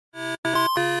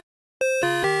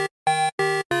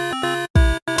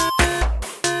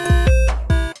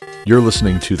You're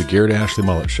listening to the Garrett Ashley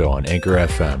Mullet Show on Anchor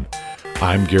FM.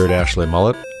 I'm Garrett Ashley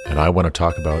Mullet, and I want to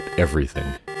talk about everything.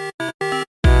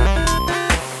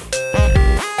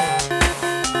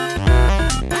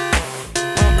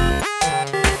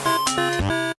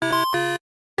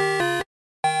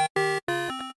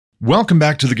 Welcome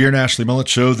back to the Garrett Ashley Mullet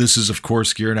Show. This is, of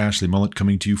course, Garrett Ashley Mullet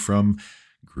coming to you from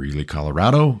Greeley,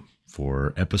 Colorado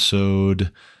for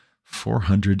episode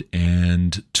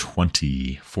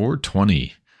 420.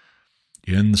 420.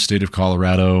 In the state of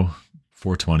Colorado,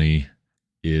 420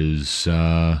 is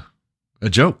a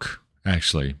joke,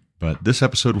 actually. But this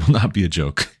episode will not be a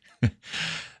joke.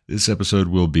 This episode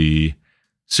will be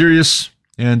serious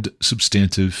and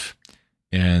substantive.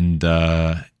 And,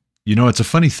 it's a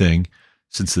funny thing.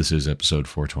 Since this is episode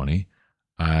 420,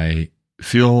 I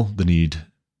feel the need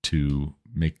to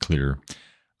make clear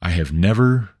I have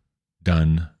never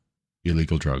done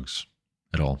illegal drugs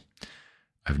at all.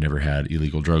 I've never had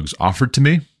illegal drugs offered to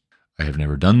me. I have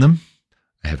never done them.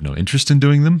 I have no interest in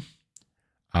doing them.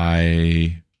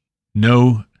 I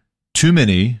know too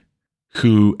many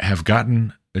who have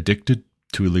gotten addicted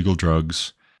to illegal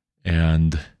drugs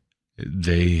and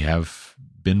they have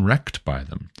been wrecked by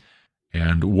them.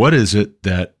 And what is it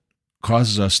that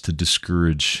causes us to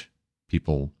discourage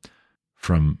people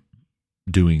from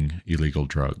doing illegal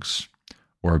drugs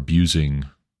or abusing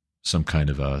some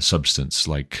kind of a substance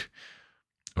like,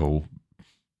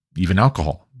 even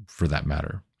alcohol for that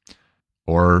matter,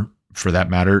 or for that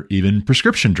matter, even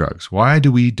prescription drugs? Why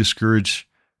do we discourage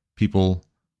people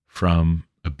from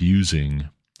abusing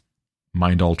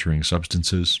mind-altering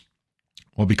substances?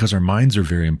 Well, because our minds are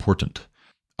very important.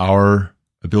 Our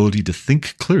ability to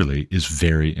think clearly is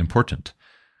very important.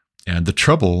 And the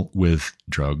trouble with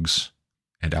drugs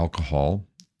and alcohol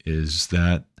is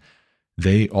that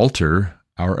they alter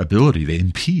our ability, they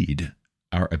impede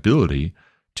our ability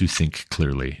to think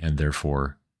clearly and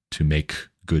therefore to make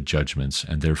good judgments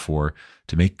and therefore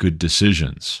to make good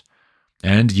decisions.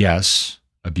 And yes,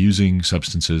 abusing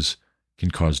substances can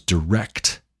cause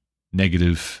direct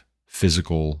negative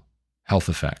physical health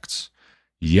effects.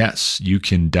 Yes, you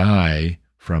can die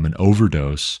from an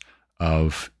overdose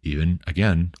of even,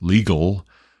 again, legal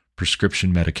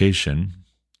prescription medication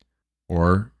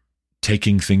or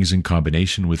taking things in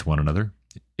combination with one another.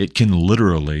 It can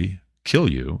literally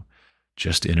kill you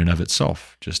just in and of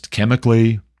itself, just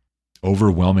chemically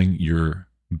overwhelming your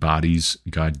body's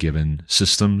God-given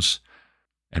systems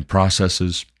and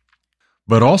processes,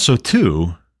 but also,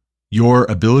 too, your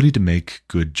ability to make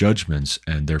good judgments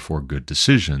and therefore good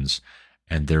decisions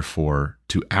and therefore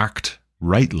to act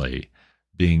rightly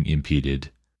being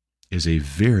impeded is a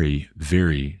very,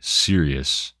 very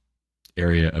serious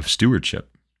area of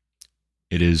stewardship.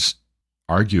 It is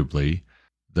arguably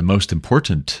the most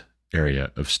important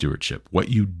area of stewardship, what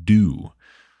you do.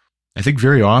 I think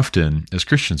very often as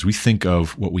Christians, we think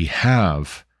of what we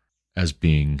have as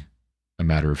being a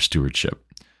matter of stewardship.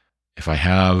 If I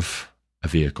have a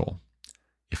vehicle,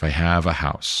 if I have a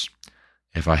house,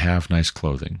 if I have nice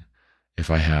clothing,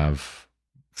 if I have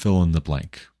fill in the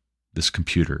blank, this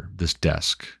computer, this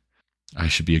desk, I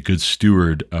should be a good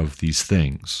steward of these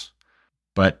things.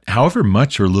 But however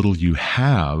much or little you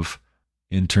have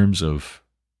in terms of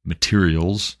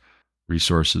materials,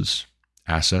 resources,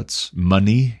 assets,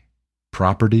 money,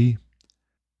 property,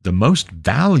 the most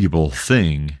valuable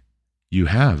thing you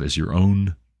have is your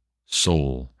own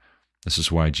soul. This is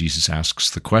why Jesus asks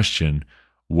the question,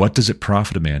 what does it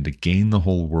profit a man to gain the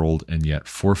whole world and yet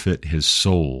forfeit his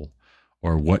soul?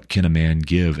 Or what can a man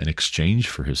give in exchange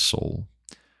for his soul?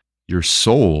 Your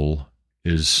soul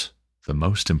is the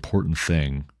most important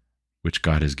thing which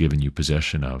God has given you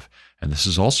possession of. And this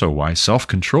is also why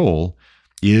self-control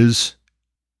is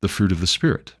the fruit of the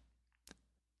Spirit.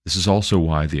 This is also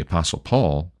why the Apostle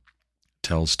Paul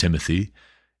tells Timothy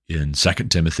in 2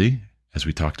 Timothy, as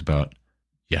we talked about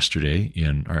yesterday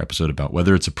in our episode about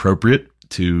whether it's appropriate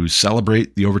to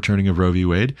celebrate the overturning of Roe v.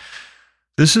 Wade.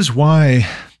 This is why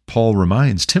Paul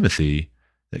reminds Timothy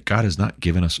that God has not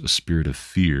given us a spirit of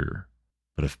fear,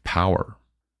 but of power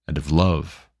and of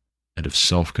love and of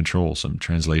self-control. Some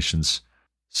translations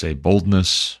say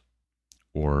boldness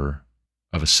or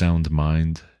of a sound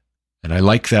mind. And I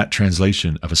like that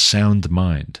translation, of a sound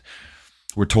mind.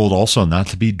 We're told also not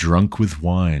to be drunk with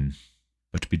wine,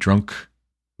 but to be drunk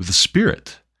with the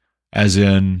Spirit, as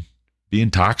in be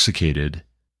intoxicated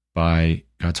by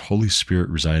God's Holy Spirit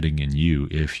residing in you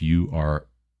if you are,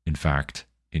 in fact,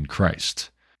 in Christ.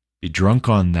 Be drunk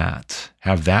on that.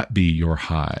 Have that be your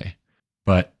high.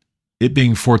 But it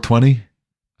being 420,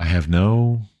 I have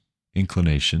no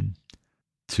inclination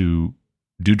to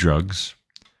do drugs.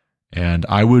 And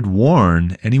I would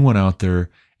warn anyone out there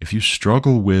if you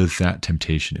struggle with that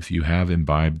temptation, if you have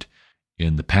imbibed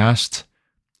in the past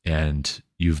and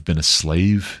you've been a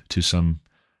slave to some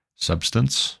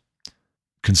substance,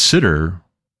 consider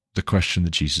the question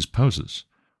that Jesus poses.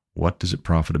 What does it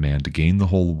profit a man to gain the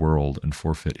whole world and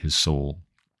forfeit his soul?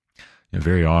 And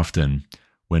very often,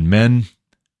 when men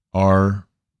are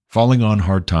falling on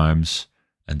hard times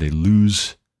and they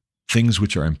lose things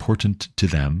which are important to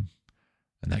them,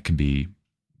 and that can be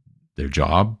their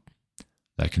job,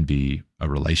 that can be a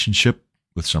relationship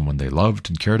with someone they loved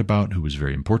and cared about who was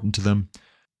very important to them,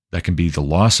 that can be the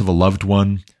loss of a loved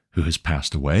one who has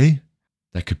passed away,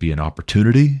 that could be an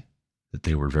opportunity that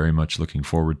they were very much looking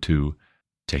forward to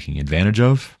taking advantage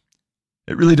of.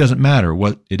 It really doesn't matter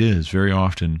what it is. Very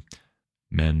often,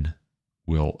 men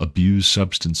will abuse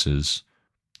substances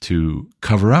to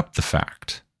cover up the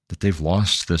fact that they've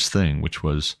lost this thing which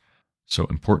was so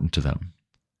important to them.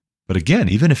 But again,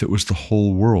 even if it was the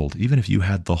whole world, even if you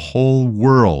had the whole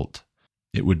world,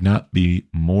 it would not be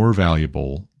more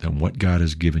valuable than what God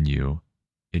has given you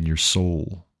in your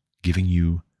soul. Giving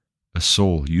you a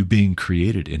soul, you being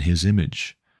created in His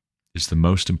image, is the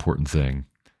most important thing.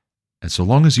 And so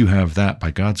long as you have that,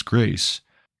 by God's grace,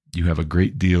 you have a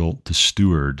great deal to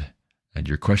steward. And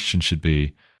your question should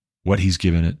be what He's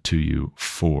given it to you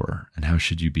for, and how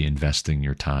should you be investing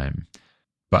your time.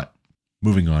 But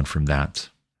moving on from that,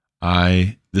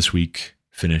 I, this week,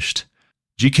 finished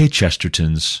G.K.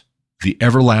 Chesterton's The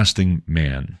Everlasting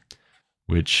Man,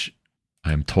 which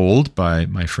I am told by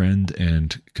my friend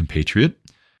and compatriot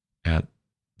at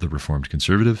the Reformed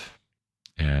Conservative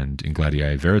and in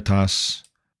Gladii Veritas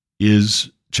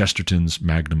is Chesterton's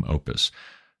magnum opus.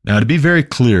 Now, to be very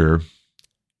clear,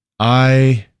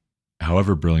 I,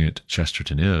 however brilliant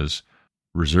Chesterton is,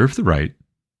 reserve the right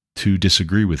to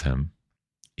disagree with him.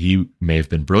 He may have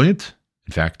been brilliant.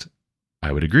 In fact,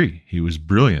 I would agree. He was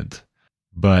brilliant,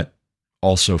 but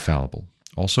also fallible,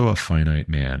 also a finite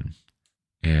man.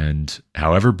 And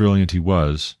however brilliant he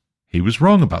was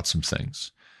wrong about some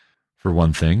things. For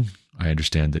one thing, I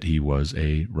understand that he was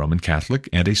a Roman Catholic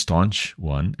and a staunch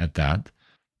one at that.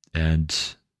 And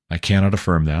I cannot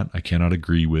affirm that. I cannot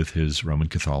agree with his Roman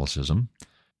Catholicism.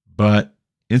 But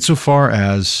insofar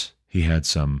as he had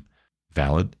some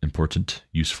valid, important,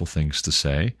 useful things to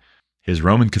say, his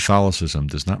Roman Catholicism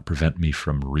does not prevent me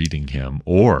from reading him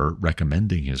or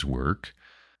recommending his work.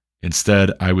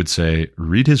 Instead, I would say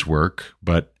read his work,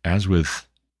 but as with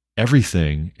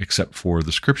everything except for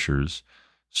the scriptures,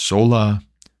 sola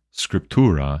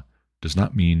scriptura does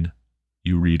not mean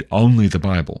you read only the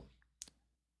Bible,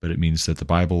 but it means that the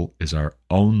Bible is our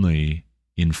only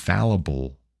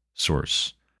infallible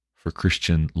source for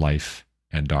Christian life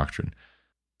and doctrine.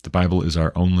 The Bible is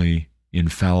our only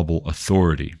infallible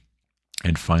authority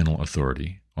and final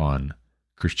authority on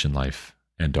Christian life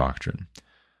and doctrine.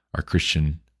 Our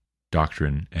Christian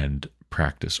doctrine and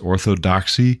practice,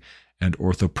 orthodoxy and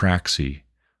orthopraxy,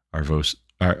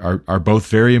 are both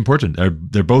very important.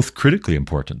 They're both critically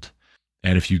important.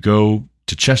 And if you go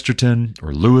to Chesterton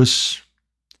or Lewis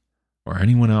or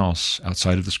anyone else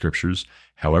outside of the scriptures,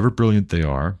 however brilliant they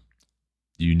are,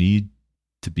 you need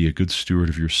to be a good steward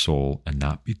of your soul and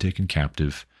not be taken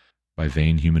captive by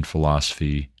vain human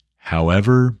philosophy,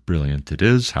 however brilliant it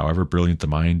is, however brilliant the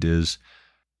mind is,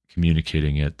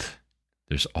 communicating it.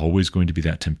 There's always going to be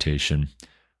that temptation.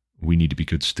 We need to be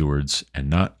good stewards and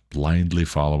not blindly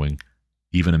following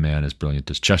even a man as brilliant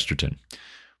as Chesterton.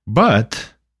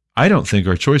 But I don't think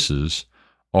our choices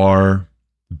are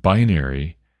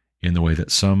binary in the way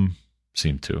that some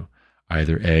seem to.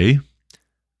 Either A,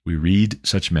 we read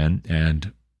such men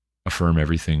and affirm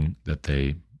everything that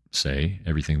they say,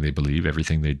 everything they believe,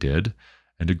 everything they did,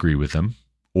 and agree with them,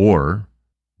 or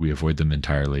we avoid them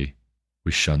entirely,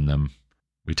 we shun them,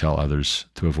 we tell others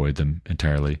to avoid them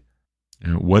entirely.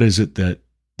 And what is it that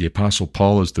the Apostle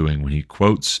Paul is doing when he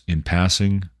quotes in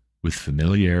passing with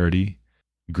familiarity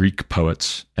Greek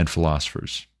poets and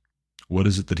philosophers? What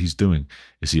is it that he's doing?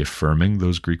 Is he affirming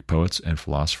those Greek poets and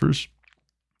philosophers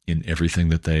in everything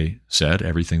that they said,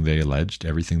 everything they alleged,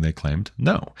 everything they claimed?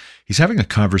 No. He's having a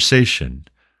conversation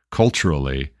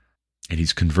culturally, and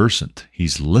he's conversant.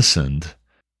 He's listened.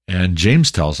 And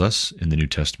James tells us in the New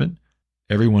Testament,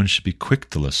 everyone should be quick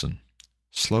to listen,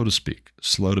 slow to speak,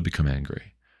 slow to become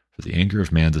angry. For the anger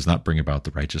of man does not bring about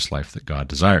the righteous life that God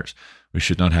desires. We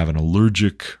should not have an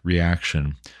allergic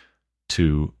reaction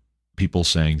to people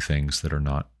saying things that are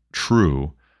not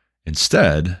true.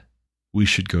 Instead, we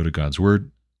should go to God's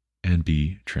word and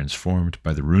be transformed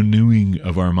by the renewing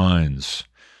of our minds.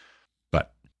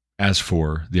 But as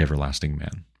for The Everlasting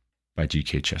Man by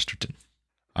G.K. Chesterton,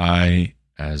 I,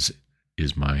 as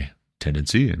is my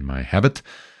tendency and my habit,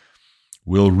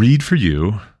 will read for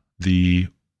you the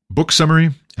book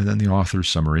summary and then the author's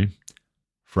summary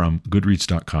from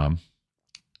Goodreads.com.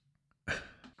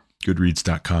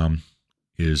 Goodreads.com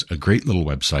is a great little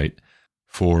website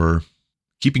for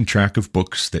keeping track of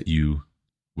books that you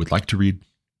would like to read,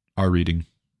 are reading,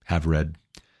 have read.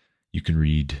 You can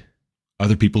read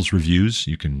other people's reviews.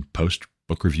 You can post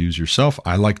book reviews yourself.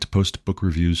 I like to post book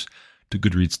reviews to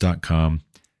Goodreads.com.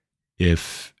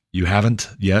 If you haven't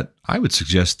yet, I would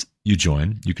suggest you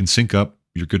join. You can sync up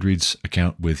your Goodreads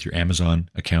account with your Amazon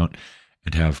account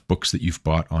and have books that you've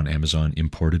bought on Amazon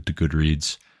imported to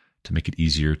Goodreads to make it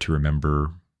easier to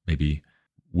remember maybe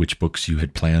which books you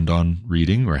had planned on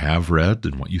reading or have read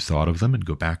and what you thought of them, and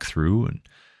go back through and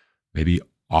maybe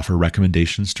offer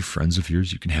recommendations to friends of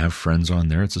yours. You can have friends on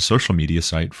there. It's a social media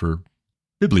site for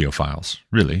bibliophiles,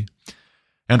 really,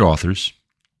 and authors.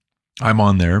 I'm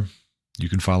on there. You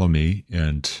can follow me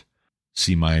and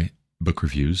see my book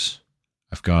reviews.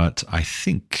 I've got, I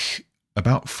think,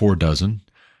 about 4 dozen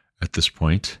at this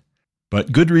point.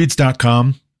 But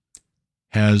Goodreads.com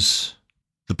has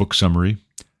the book summary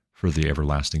for The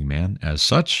Everlasting Man as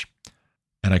such.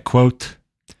 And I quote,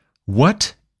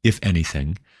 "What, if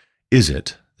anything, is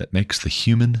it that makes the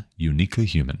human uniquely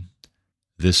human?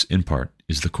 This, in part,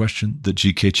 is the question that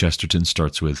G.K. Chesterton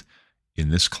starts with in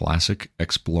this classic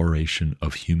exploration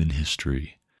of human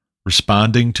history.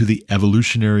 Responding to the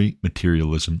evolutionary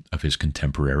materialism of his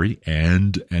contemporary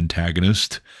and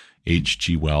antagonist,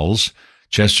 H.G. Wells,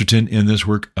 Chesterton in this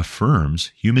work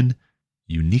affirms human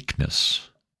uniqueness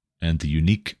and the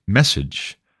unique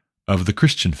message of the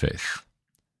Christian faith.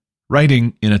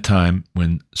 Writing in a time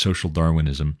when social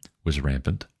Darwinism was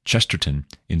rampant, Chesterton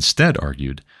instead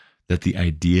argued that the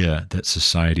idea that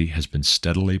society has been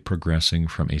steadily progressing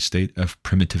from a state of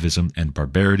primitivism and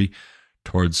barbarity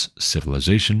towards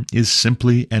civilization is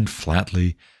simply and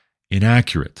flatly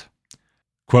inaccurate.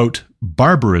 Quote,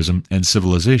 barbarism and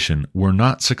civilization were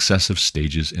not successive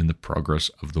stages in the progress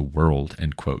of the world,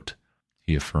 end quote,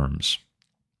 he affirms,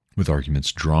 with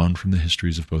arguments drawn from the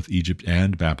histories of both Egypt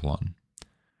and Babylon.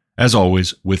 As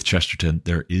always, with Chesterton,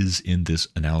 there is in this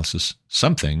analysis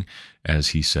something, as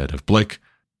he said of Blake,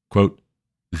 quote,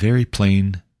 very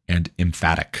plain and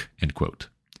emphatic, end quote.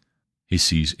 He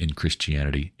sees in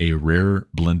Christianity a rare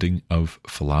blending of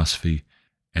philosophy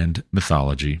and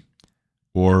mythology,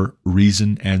 or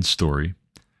reason and story,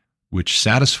 which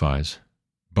satisfies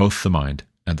both the mind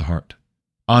and the heart.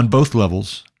 On both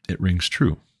levels, it rings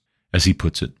true. As he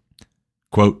puts it,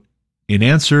 quote, in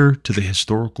answer to the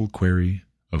historical query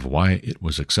of why it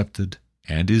was accepted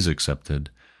and is accepted,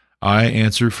 I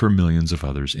answer for millions of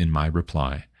others in my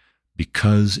reply,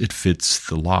 because it fits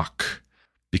the lock,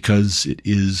 because it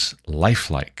is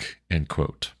lifelike, end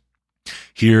quote.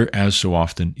 Here, as so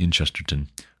often in Chesterton,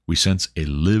 we sense a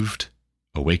lived,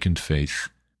 awakened faith.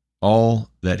 All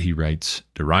that he writes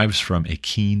derives from a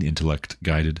keen intellect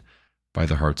guided by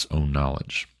the heart's own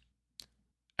knowledge.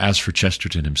 As for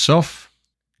Chesterton himself,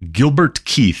 Gilbert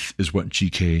Keith is what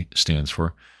GK stands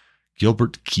for.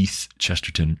 Gilbert Keith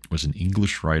Chesterton was an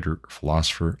English writer,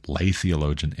 philosopher, lay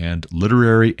theologian, and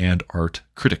literary and art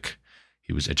critic.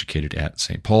 He was educated at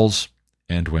St. Paul's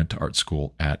and went to art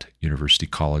school at University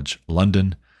College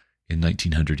London. In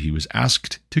 1900, he was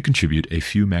asked to contribute a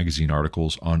few magazine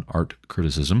articles on art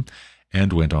criticism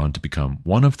and went on to become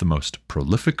one of the most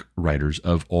prolific writers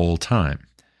of all time.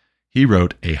 He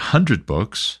wrote 100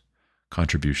 books,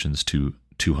 contributions to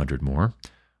 200 more,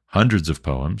 hundreds of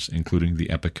poems, including the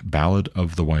epic Ballad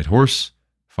of the White Horse,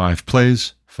 5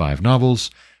 plays, 5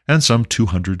 novels, and some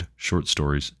 200 short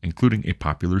stories, including a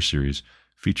popular series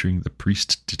featuring the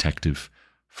priest-detective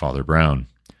Father Brown.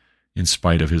 In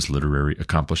spite of his literary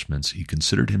accomplishments, he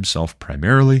considered himself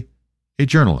primarily a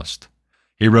journalist.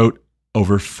 He wrote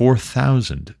over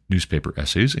 4,000 newspaper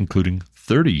essays, including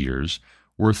 30 years'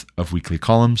 worth of weekly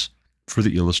columns for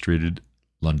the Illustrated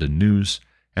London News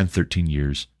and 13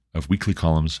 years of weekly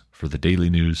columns for the Daily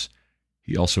News.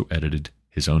 He also edited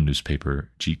his own newspaper,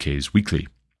 GK's Weekly.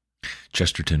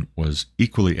 Chesterton was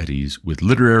equally at ease with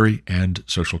literary and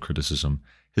social criticism,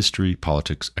 history,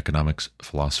 politics, economics,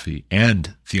 philosophy,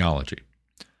 and theology.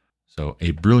 So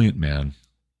a brilliant man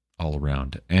all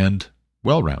around and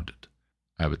well-rounded,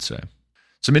 I would say.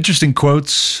 Some interesting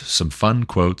quotes, some fun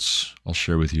quotes I'll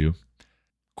share with you.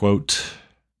 Quote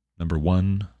number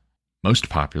 1, most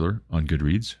popular on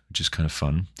Goodreads, which is kind of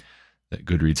fun that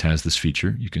Goodreads has this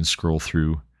feature. You can scroll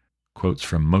through quotes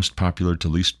from most popular to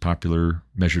least popular,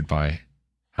 measured by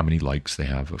how many likes they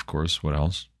have, of course. What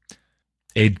else?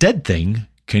 A dead thing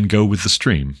can go with the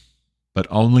stream, but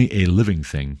only a living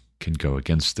thing can go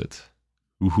against it.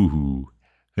 Ooh-hoo-hoo.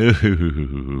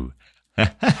 Ooh-hoo-hoo.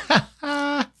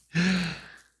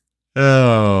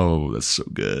 Oh, that's so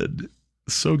good.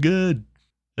 So good.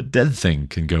 A dead thing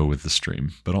can go with the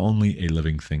stream, but only a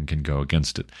living thing can go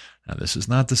against it. Now, this is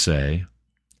not to say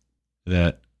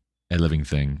that a living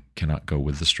thing cannot go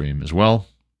with the stream as well,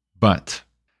 but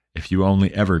if you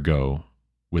only ever go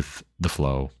with the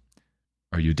flow,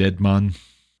 are you dead, man?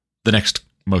 The next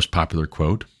most popular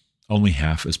quote, only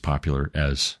half as popular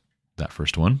as that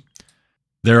first one.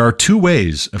 There are two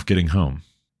ways of getting home,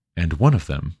 and one of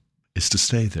them is to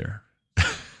stay there.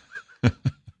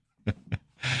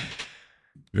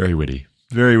 Very witty,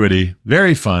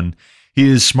 very fun. He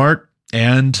is smart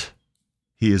and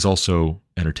he is also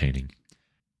entertaining.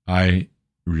 I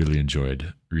really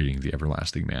enjoyed reading The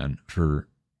Everlasting Man for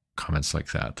comments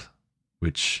like that,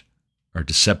 which are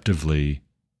deceptively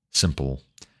simple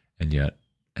and yet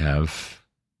have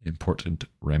important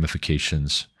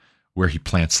ramifications where he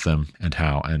plants them and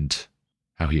how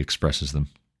he expresses them.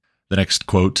 The next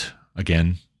quote,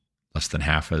 again, less than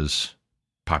half as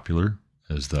popular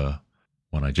as the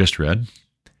one I just read.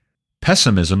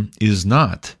 Pessimism is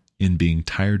not in being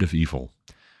tired of evil,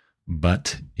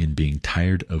 but in being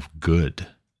tired of good.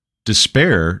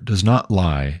 Despair does not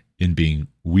lie in being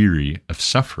weary of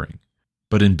suffering,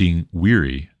 but in being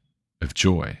weary of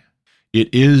joy.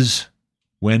 It is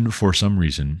when, for some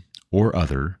reason or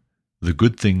other, the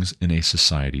good things in a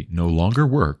society no longer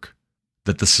work,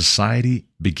 that the society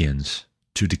begins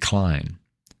to decline.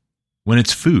 When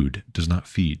its food does not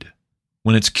feed,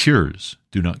 when its cures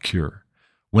do not cure,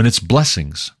 when its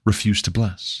blessings refuse to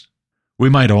bless. We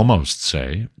might almost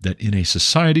say that in a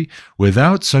society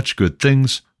without such good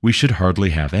things, we should hardly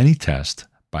have any test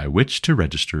by which to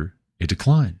register a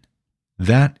decline.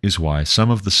 That is why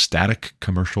some of the static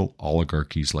commercial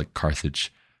oligarchies like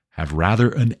Carthage have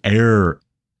rather an air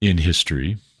in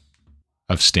history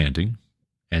of standing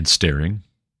and staring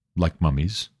like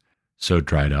mummies, so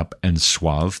dried up and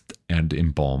swathed and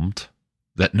embalmed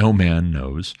that no man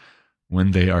knows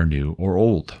when they are new or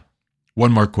old.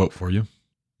 One more quote for you.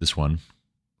 This one,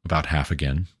 about half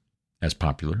again, as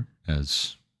popular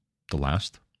as the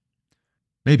last.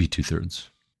 Maybe 2/3.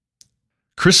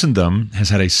 Christendom has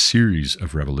had a series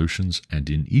of revolutions, and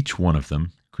in each one of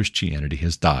them, Christianity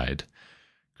has died.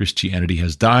 Christianity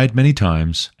has died many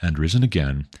times and risen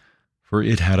again, for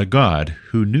it had a God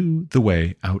who knew the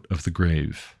way out of the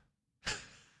grave.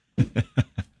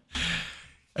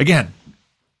 Again,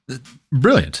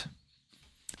 brilliant.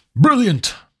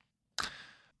 Brilliant.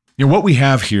 You know, what we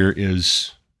have here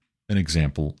is an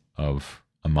example of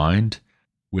a mind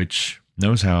which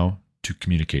knows how to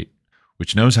communicate,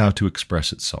 which knows how to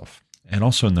express itself, and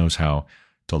also knows how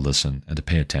to listen and to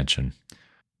pay attention.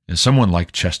 And someone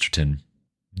like Chesterton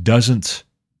doesn't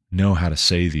know how to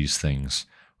say these things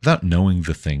without knowing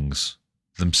the things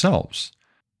themselves.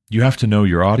 You have to know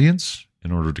your audience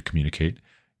in order to communicate.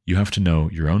 You have to know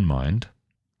your own mind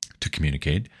to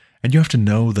communicate, and you have to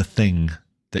know the thing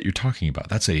that you're talking about.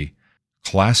 That's a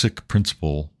classic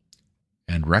principle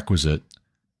and requisite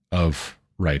of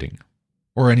writing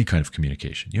or any kind of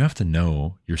communication. You have to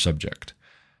know your subject,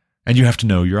 and you have to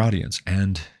know your audience,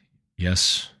 and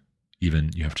yes,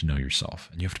 even you have to know yourself,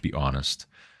 and you have to be honest.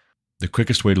 The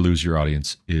quickest way to lose your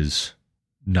audience is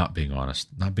not being honest,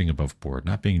 not being above board,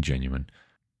 not being genuine.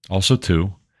 Also,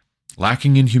 too,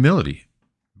 lacking in humility.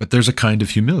 But there's a kind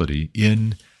of humility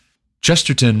in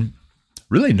Chesterton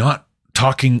really not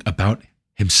talking about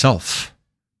himself.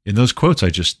 In those quotes I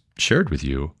just shared with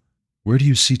you, where do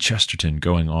you see Chesterton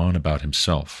going on about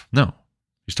himself? No,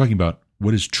 he's talking about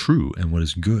what is true and what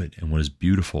is good and what is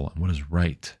beautiful and what is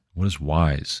right, what is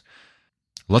wise.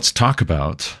 Let's talk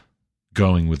about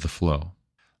going with the flow.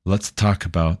 Let's talk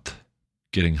about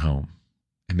getting home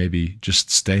and maybe just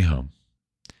stay home.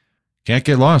 Can't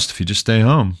get lost if you just stay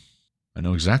home. I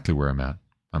know exactly where I'm at.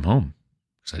 I'm home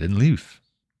because I didn't leave.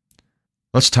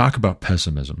 Let's talk about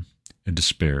pessimism and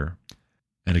despair.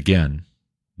 And again,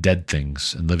 dead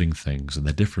things and living things and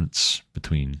the difference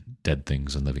between dead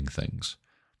things and living things.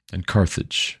 And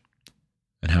Carthage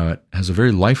and how it has a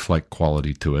very lifelike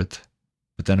quality to it,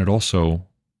 but then it also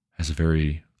has a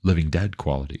very living dead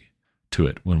quality to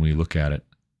it when we look at it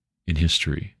in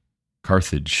history.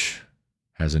 Carthage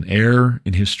has an air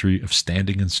in history of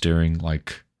standing and staring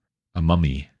like a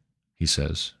mummy, he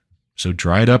says, so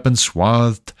dried up and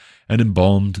swathed and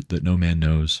embalmed that no man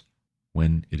knows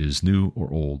when it is new or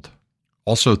old.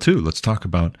 Also, too, let's talk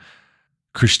about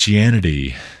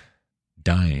Christianity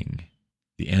dying,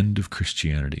 the end of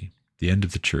Christianity, the end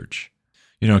of the church.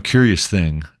 You know, a curious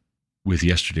thing with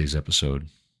yesterday's episode,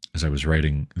 as I was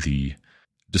writing the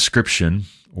description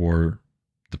or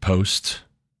the post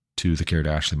to the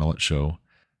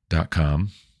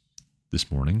CareDashleyMulletShow.com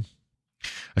this morning,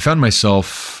 I found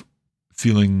myself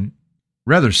feeling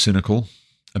rather cynical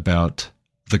about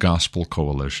the Gospel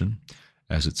Coalition,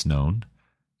 as it's known,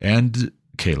 and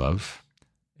K-Love,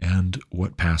 and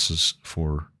what passes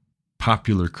for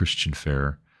popular Christian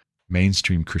fare,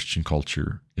 mainstream Christian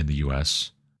culture in the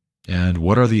U.S., and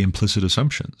what are the implicit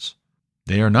assumptions?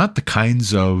 They are not the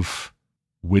kinds of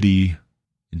witty,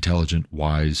 intelligent,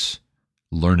 wise,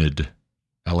 learned,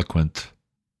 eloquent,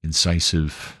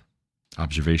 incisive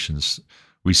observations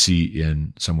we see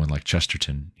in someone like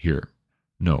Chesterton here.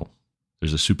 No,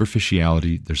 there's a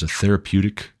superficiality, there's a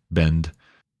therapeutic bend,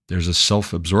 there's a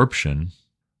self-absorption.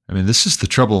 I mean, this is the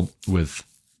trouble with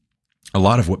a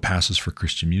lot of what passes for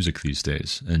Christian music these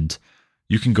days. And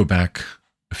you can go back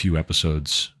a few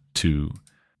episodes to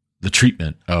the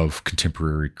treatment of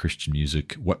contemporary Christian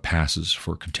music, what passes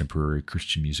for contemporary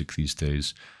Christian music these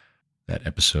days. That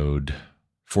episode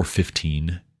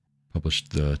 415,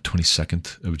 published the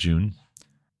 22nd of June.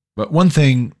 But one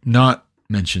thing not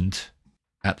mentioned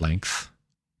at length,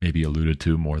 maybe alluded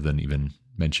to more than even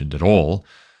mentioned at all,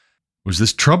 was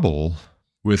this trouble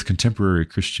with contemporary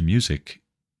Christian music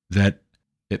that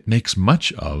it makes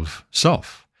much of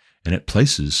self, and it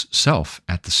places self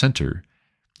at the center.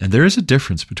 And there is a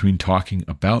difference between talking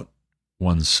about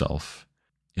oneself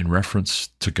in reference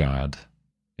to God,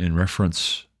 in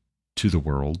reference to the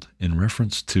world, in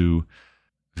reference to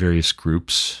various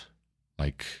groups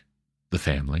like the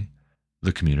family,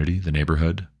 the community, the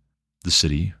neighborhood, the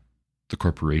city, the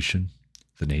corporation,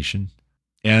 the nation,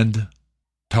 and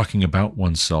talking about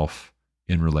oneself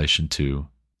in relation to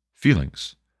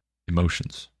feelings,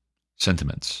 emotions,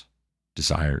 sentiments,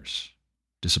 desires,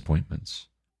 disappointments.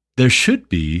 There should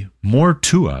be more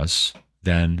to us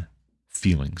than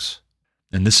feelings.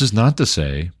 And this is not to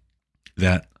say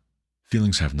that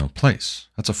feelings have no place.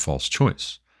 That's a false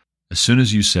choice. As soon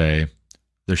as you say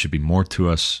there should be more to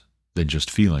us than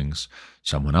just feelings,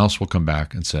 someone else will come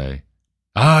back and say,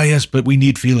 yes, but we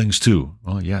need feelings too.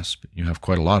 Well, yes, but you have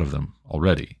quite a lot of them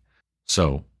already.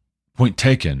 So, point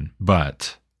taken,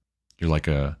 but you're like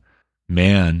a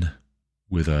man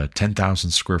with a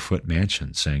 10,000 square foot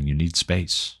mansion saying you need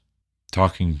space,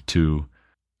 talking to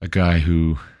a guy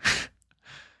who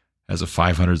has a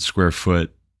 500 square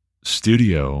foot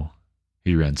studio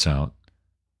he rents out.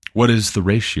 What is the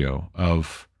ratio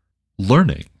of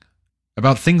learning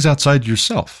about things outside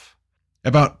yourself,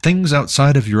 about things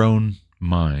outside of your own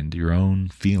mind, your own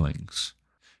feelings?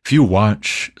 If you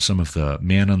watch some of the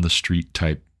man on the street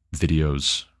type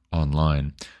videos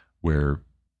online where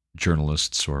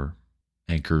journalists or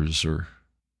anchors or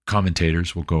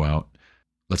commentators will go out,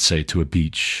 let's say to a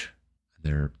beach,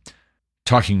 they're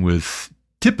talking with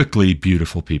typically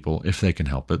beautiful people, if they can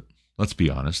help it. Let's be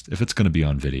honest. If it's going to be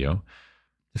on video,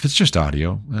 if it's just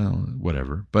audio, well,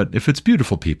 whatever. But if it's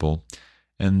beautiful people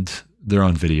and they're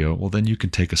on video, well, then you can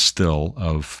take a still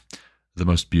of the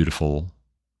most beautiful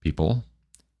people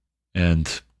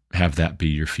and have that be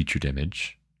your featured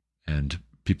image. And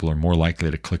people are more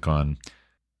likely to click on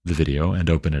the video and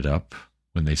open it up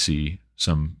when they see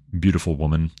some beautiful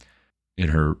woman in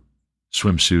her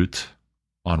swimsuit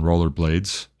on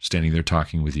rollerblades standing there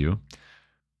talking with you.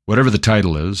 Whatever the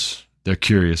title is, they're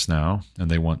curious now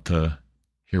and they want to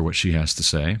hear what she has to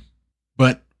say.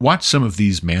 But watch some of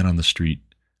these man on the street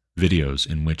videos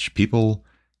in which people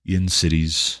in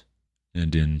cities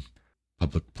and in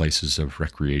public places of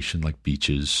recreation like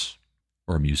beaches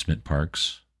or amusement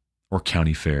parks or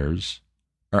county fairs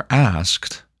are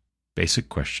asked basic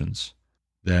questions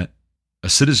that a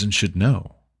citizen should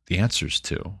know the answers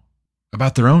to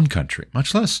about their own country,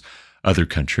 much less other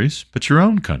countries, but your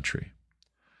own country.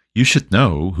 You should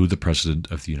know who the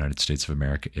President of the United States of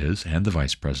America is, and the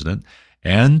Vice President,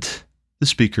 and the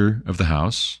Speaker of the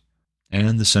House,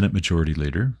 and the Senate Majority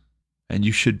Leader. And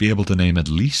you should be able to name at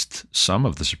least some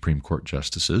of the Supreme Court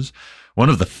justices. One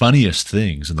of the funniest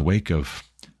things in the wake of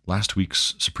last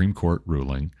week's Supreme Court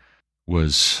ruling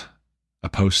was a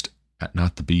post at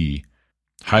Not the Bee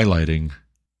highlighting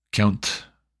Count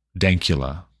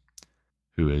Dankula,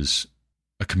 who is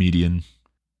a comedian,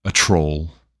 a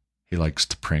troll. He likes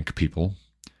to prank people,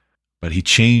 but he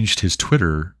changed his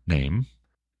Twitter name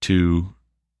to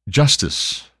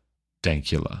Justice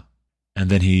Dankula. And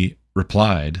then he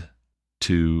replied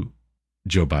to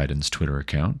Joe Biden's Twitter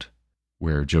account,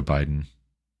 where Joe Biden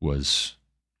was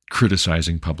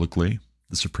criticizing publicly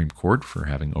the Supreme Court for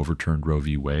having overturned Roe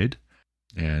v. Wade.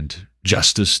 And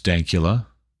Justice Dankula,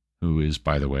 who is,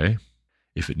 by the way,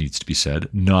 if it needs to be said,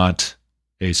 not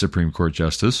a Supreme Court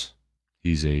justice.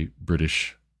 He's a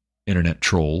British internet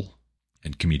troll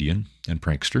and comedian and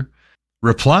prankster,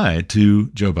 replied to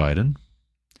Joe Biden,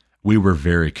 "We were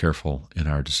very careful in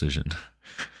our decision."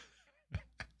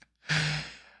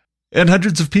 And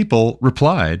hundreds of people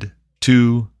replied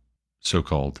to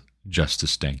so-called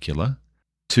Justice Dankula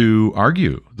to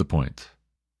argue the point.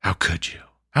 How could you?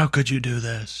 How could you do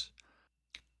this?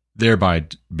 Thereby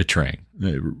betraying,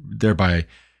 thereby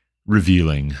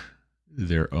revealing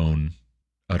their own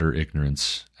utter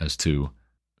ignorance as to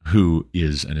who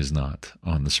is and is not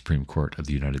on the Supreme Court of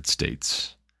the United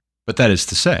States. But that is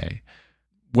to say,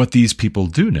 what these people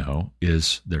do know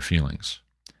is their feelings.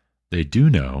 They do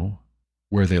know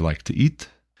where they like to eat.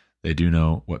 They do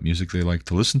know what music they like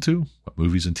to listen to, what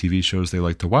movies and TV shows they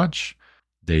like to watch.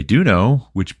 They do know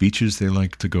which beaches they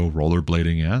like to go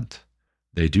rollerblading at.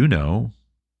 They do know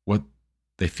what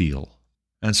they feel.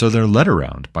 And so they're led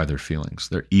around by their feelings.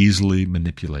 They're easily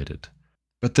manipulated.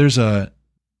 But there's a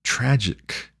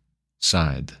tragic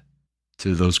side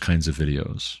to those kinds of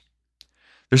videos.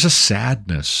 There's a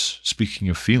sadness, speaking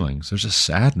of feelings, there's a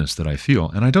sadness that I feel.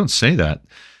 And I don't say that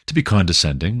to be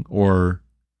condescending or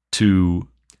to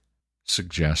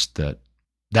suggest that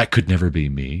that could never be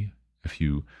me. If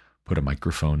you put a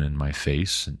microphone in my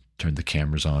face and turned the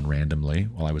cameras on randomly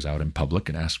while I was out in public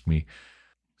and asked me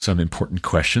some important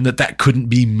question, that couldn't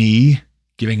be me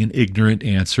giving an ignorant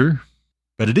answer.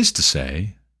 But it is to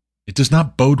say, it does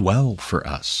not bode well for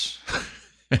us.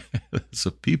 As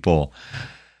a people,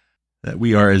 that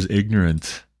we are as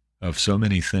ignorant of so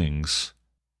many things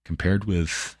compared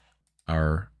with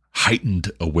our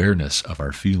heightened awareness of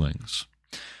our feelings.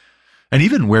 And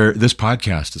even where this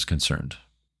podcast is concerned,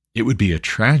 it would be a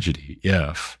tragedy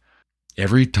if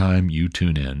every time you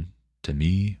tune in to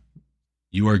me,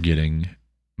 you are getting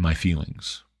my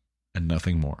feelings and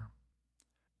nothing more.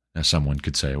 Now, someone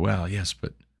could say, well, yes,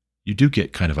 but you do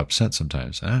get kind of upset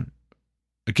sometimes.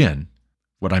 Again,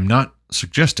 what I'm not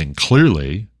suggesting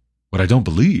clearly, what I don't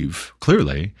believe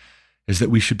clearly, is that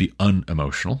we should be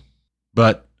unemotional,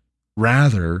 but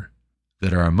rather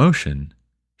that our emotion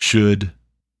should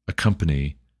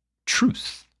accompany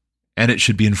truth, and it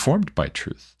should be informed by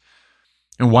truth.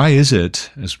 And why is it,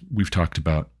 as we've talked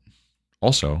about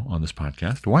also on this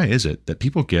podcast, why is it that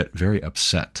people get very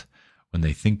upset when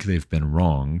they think they've been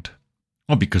wronged?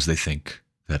 Well, because they think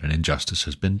that an injustice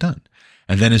has been done.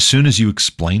 And then as soon as you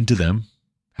explain to them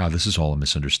how this is all a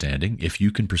misunderstanding, if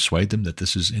you can persuade them that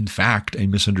this is in fact a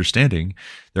misunderstanding,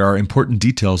 there are important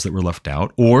details that were left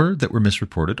out or that were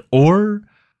misreported or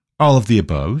all of the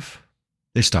above,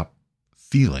 they stop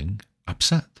feeling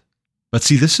upset. But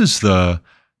see, this is the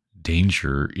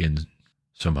danger in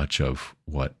so much of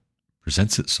what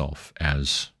presents itself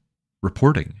as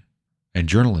reporting and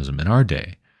journalism in our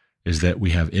day, is that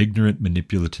we have ignorant,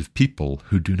 manipulative people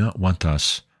who do not want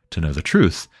us to know the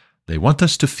truth. They want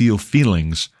us to feel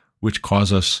feelings which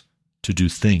cause us to do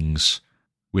things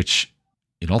which,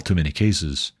 in all too many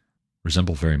cases,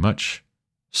 resemble very much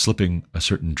slipping a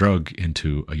certain drug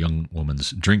into a young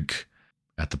woman's drink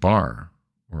at the bar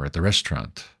or at the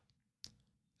restaurant.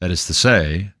 That is to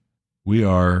say, we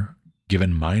are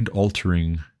given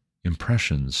mind-altering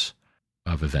impressions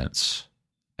of events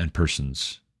and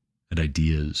persons and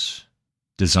ideas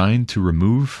designed to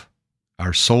remove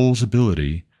our soul's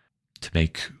ability to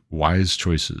make wise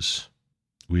choices.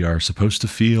 We are supposed to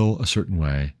feel a certain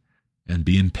way and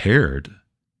be impaired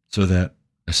so that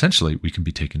essentially we can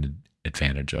be taken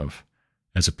advantage of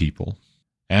as a people.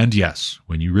 And yes,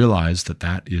 when you realize that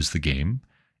that is the game,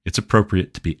 it's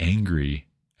appropriate to be angry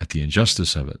at the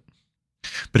injustice of it.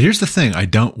 But here's the thing I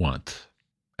don't want.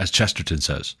 As Chesterton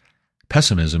says,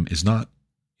 pessimism is not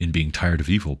in being tired of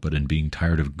evil, but in being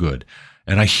tired of good.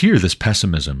 And I hear this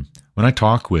pessimism when I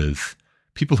talk with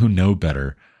people who know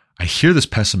better. I hear this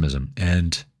pessimism,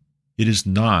 and it is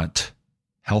not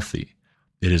healthy.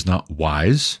 It is not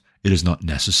wise. It is not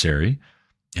necessary,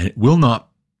 and it will not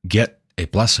get a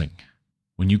blessing.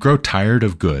 When you grow tired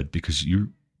of good because you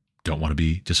don't want to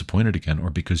be disappointed again,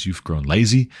 or because you've grown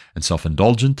lazy and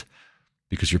self-indulgent,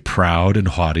 because you're proud and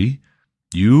haughty,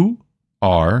 you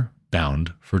are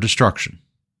bound for destruction,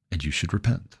 and you should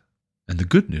repent. And the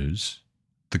good news,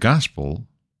 the gospel,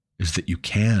 is that you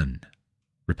can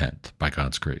repent by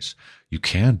God's grace. You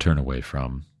can turn away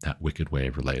from that wicked way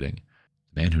of relating.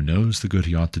 The man who knows the good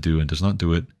he ought to do and does not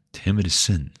do it, to him it is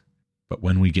sin. But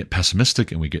when we get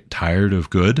pessimistic and we get tired of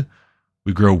good,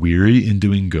 we grow weary in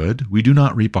doing good, we do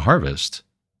not reap a harvest,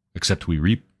 except we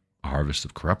reap a harvest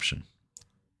of corruption.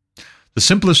 The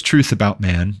simplest truth about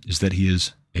man is that he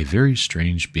is a very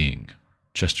strange being,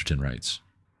 Chesterton writes,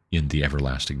 in The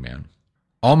Everlasting Man,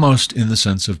 almost in the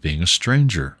sense of being a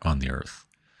stranger on the earth.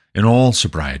 In all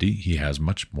sobriety, he has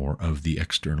much more of the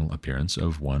external appearance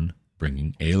of one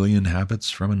bringing alien habits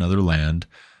from another land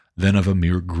than of a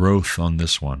mere growth on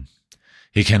this one.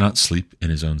 He cannot sleep in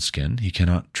his own skin. He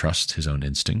cannot trust his own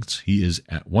instincts. He is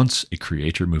at once a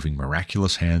creator moving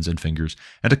miraculous hands and fingers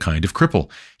and a kind of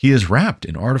cripple. He is wrapped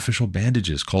in artificial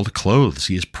bandages called clothes.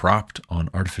 He is propped on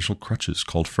artificial crutches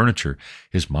called furniture.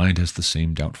 His mind has the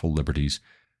same doubtful liberties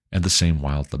and the same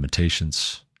wild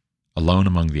limitations. Alone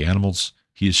among the animals,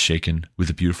 he is shaken with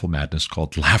a beautiful madness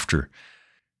called laughter,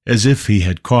 as if he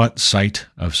had caught sight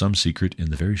of some secret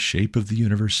in the very shape of the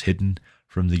universe hidden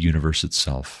from the universe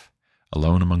itself.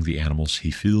 Alone among the animals,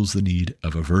 he feels the need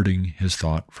of averting his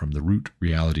thought from the root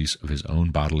realities of his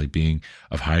own bodily being,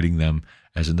 of hiding them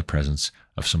as in the presence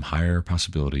of some higher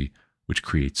possibility which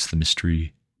creates the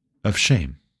mystery of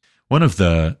shame. One of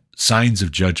the signs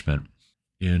of judgment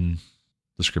in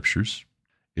the scriptures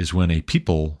is when a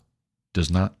people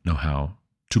does not know how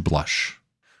to blush.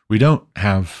 We don't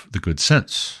have the good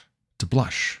sense to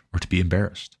blush or to be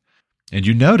embarrassed. And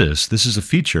you notice this is a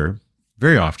feature.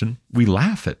 Very often, we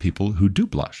laugh at people who do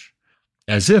blush,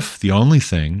 as if the only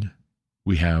thing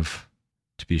we have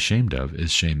to be ashamed of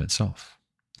is shame itself.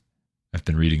 I've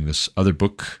been reading this other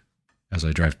book as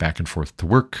I drive back and forth to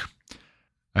work.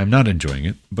 I'm not enjoying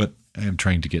it, but I am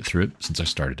trying to get through it since I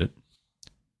started it.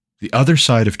 The Other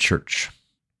Side of Church.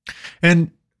 And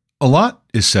a lot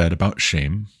is said about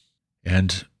shame,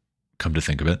 and come to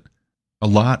think of it, a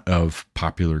lot of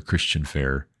popular Christian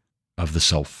fare of the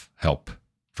self-help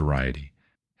variety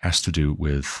has to do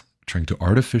with trying to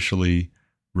artificially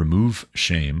remove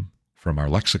shame from our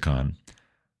lexicon,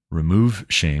 remove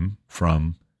shame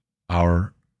from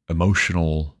our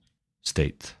emotional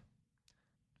state.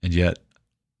 And yet,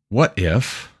 what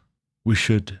if we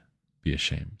should be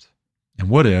ashamed? And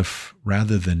what if,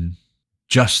 rather than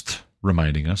just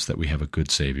reminding us that we have a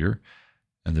good Savior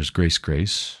and there's grace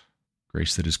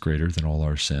that is greater than all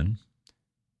our sin,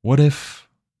 what if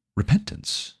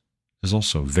repentance is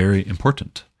also very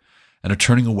important? And a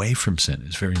turning away from sin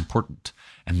is very important.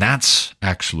 And that's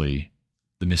actually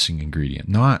the missing ingredient.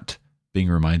 Not being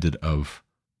reminded of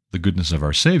the goodness of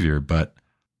our Savior, but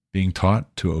being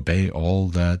taught to obey all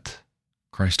that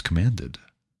Christ commanded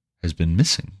has been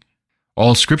missing.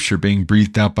 All Scripture being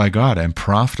breathed out by God and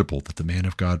profitable that the man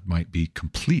of God might be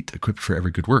complete, equipped for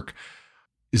every good work,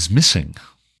 is missing.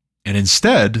 And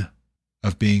instead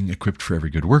of being equipped for every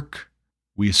good work,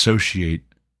 we associate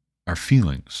our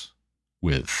feelings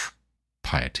with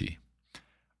piety,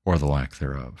 or the lack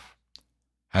thereof.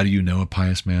 How do you know a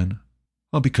pious man?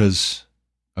 Well, because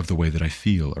of the way that I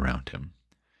feel around him.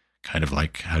 Kind of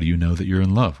like, how do you know that you're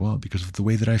in love? Well, because of the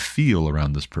way that I feel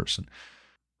around this person.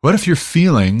 What if your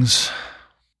feelings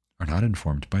are not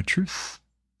informed by truth,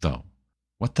 though?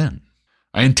 What then?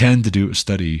 I intend to do a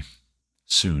study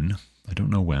soon. I don't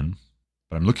know when,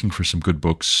 but I'm looking for some good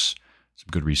books, some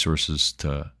good resources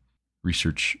to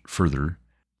research further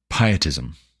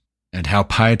pietism and how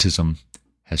pietism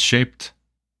has shaped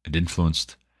and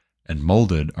influenced and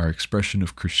molded our expression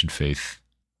of Christian faith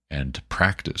and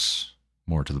practice,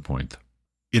 more to the point,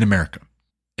 in America.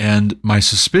 And my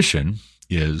suspicion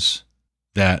is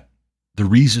that the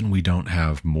reason we don't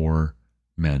have more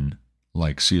men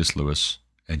like C.S. Lewis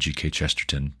and G.K.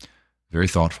 Chesterton, very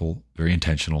thoughtful, very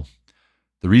intentional,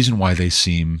 the reason why they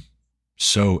seem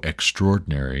so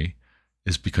extraordinary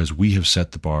is because we have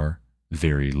set the bar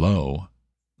very low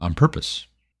on purpose,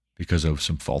 because of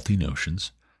some faulty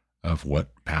notions of what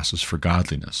passes for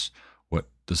godliness. What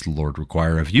does the Lord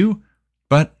require of you?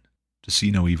 But to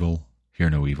see no evil, hear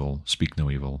no evil, speak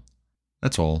no evil.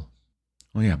 That's all.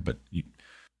 Well, yeah, but you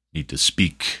need to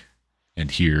speak and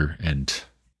hear and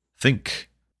think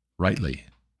rightly,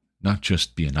 not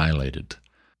just be annihilated,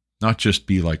 not just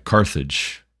be like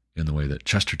Carthage in the way that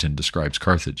Chesterton describes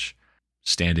Carthage,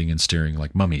 standing and staring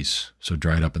like mummies, so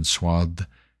dried up and swathed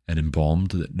and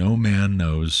embalmed that no man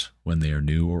knows when they are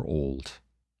new or old.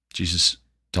 Jesus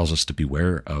tells us to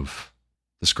beware of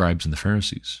the scribes and the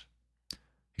Pharisees.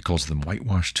 He calls them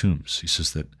whitewashed tombs. He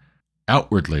says that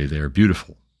outwardly they are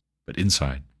beautiful, but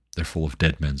inside they're full of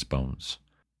dead men's bones.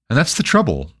 And that's the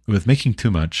trouble with making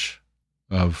too much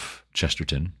of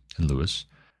Chesterton and Lewis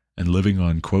and living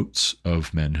on quotes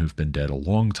of men who've been dead a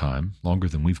long time, longer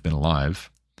than we've been alive.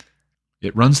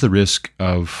 It runs the risk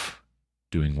of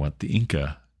doing what the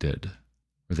Inca did,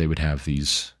 where they would have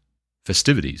these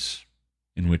festivities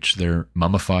in which their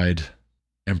mummified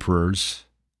emperors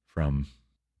from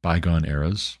bygone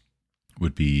eras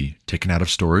would be taken out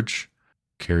of storage,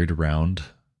 carried around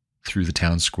through the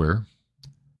town square,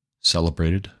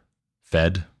 celebrated,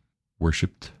 fed,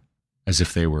 worshipped, as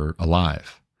if they were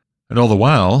alive. And all the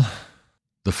while,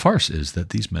 the farce is that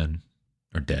these men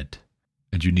are dead,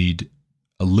 and you need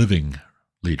a living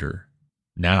leader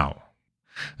now.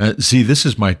 See, this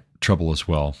is my trouble as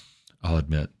well, I'll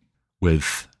admit.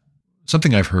 with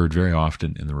something I've heard very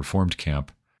often in the Reformed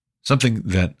camp, something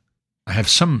that I have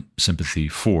some sympathy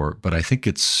for, but I think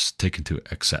it's taken to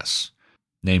excess.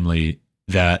 Namely,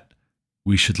 that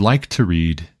we should like to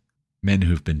read men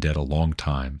who have been dead a long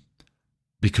time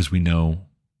because we know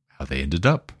how they ended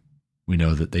up. We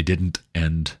know that they didn't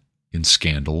end in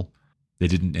scandal. They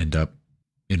didn't end up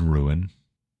in ruin.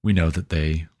 We know that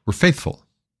they were faithful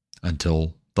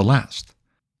until the last.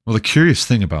 Well, the curious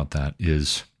thing about that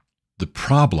is the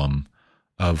problem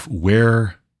of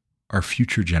where are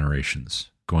future generations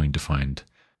going to find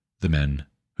the men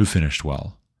who finished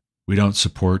well. We don't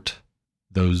support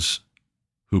those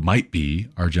who might be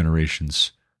our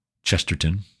generation's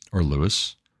Chesterton or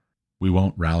Lewis. We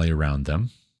won't rally around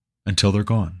them until they're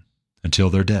gone, until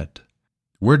they're dead.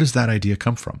 Where does that idea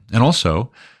come from? And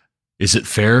also, is it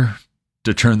fair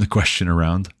to turn the question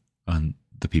around on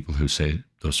the people who say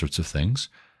those sorts of things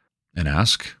and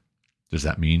ask, does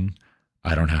that mean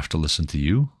I don't have to listen to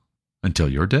you until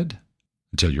you're dead,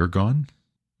 until you're gone?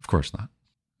 Of course not.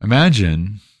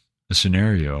 Imagine a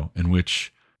scenario in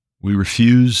which we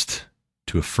refused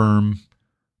to affirm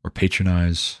or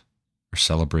patronize or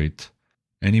celebrate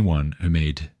anyone who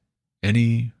made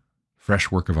any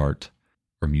fresh work of art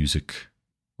or music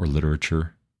or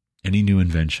literature, any new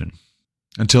invention,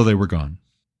 until they were gone.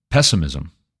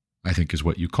 Pessimism, I think, is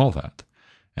what you call that.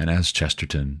 And as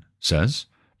Chesterton says,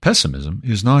 pessimism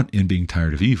is not in being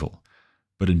tired of evil,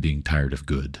 but in being tired of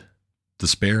good.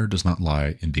 Despair does not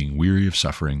lie in being weary of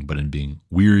suffering, but in being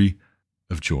weary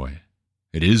of joy.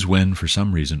 It is when, for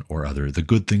some reason or other, the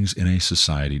good things in a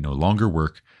society no longer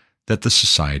work that the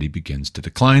society begins to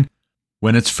decline.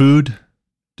 When its food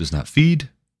does not feed,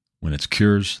 when its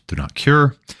cures do not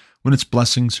cure, when its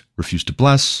blessings refuse to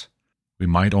bless, we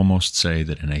might almost say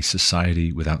that in a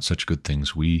society without such good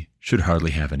things, we should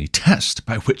hardly have any test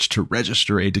by which to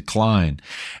register a decline.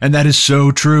 And that is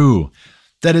so true.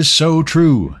 That is so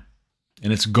true.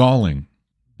 And it's galling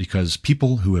because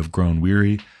people who have grown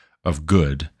weary of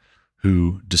good,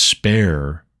 who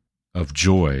despair of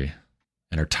joy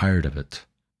and are tired of it,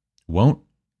 won't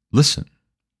listen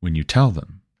when you tell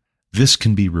them this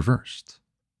can be reversed.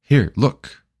 Here,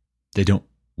 look, they don't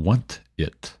want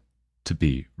it to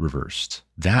be reversed.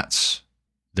 That's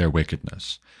their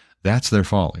wickedness. That's their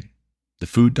folly. The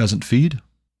food doesn't feed?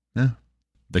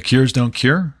 The cures don't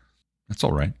cure? That's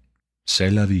all right. C'est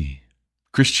la vie.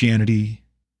 Christianity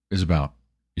is about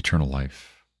eternal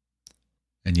life.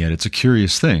 And yet it's a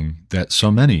curious thing that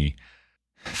so many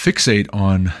fixate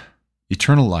on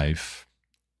eternal life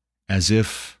as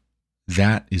if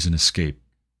that is an escape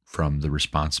from the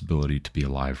responsibility to be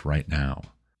alive right now.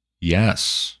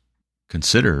 Yes,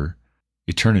 consider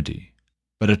eternity.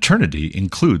 But eternity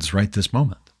includes right this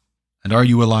moment. And are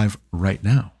you alive right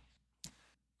now?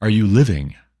 Are you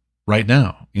living right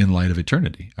now in light of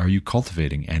eternity? Are you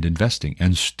cultivating and investing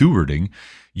and stewarding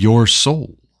your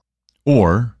soul?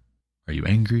 Or are you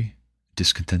angry,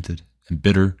 discontented, and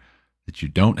bitter that you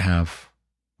don't have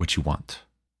what you want?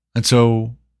 And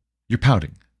so you're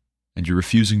pouting, and you're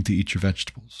refusing to eat your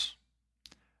vegetables,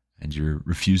 and you're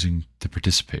refusing to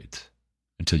participate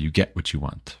until you get what you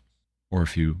want. Or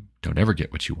if you don't ever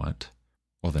get what you want,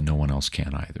 well, then no one else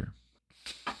can either.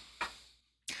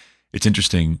 It's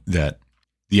interesting that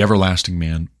The Everlasting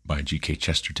Man by G.K.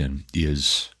 Chesterton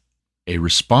is a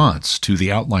response to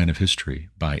The Outline of History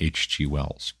by H.G.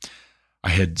 Wells. I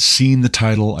had seen the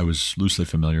title. I was loosely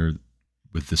familiar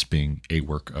with this being a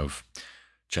work of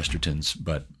Chesterton's,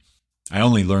 but I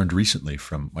only learned recently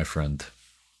from my friend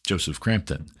Joseph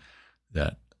Crampton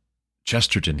that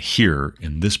Chesterton here,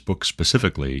 in this book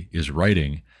specifically, is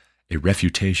writing a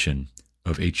refutation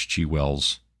of H.G.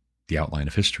 Wells' The Outline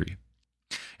of History.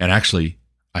 And actually,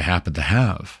 I happen to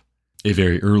have a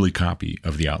very early copy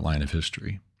of The Outline of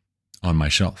History on my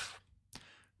shelf,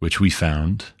 which we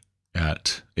found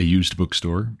at a used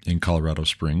bookstore in Colorado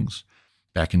Springs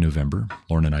back in November.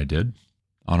 Lauren and I did,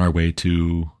 on our way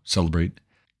to celebrate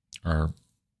our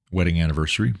wedding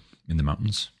anniversary in the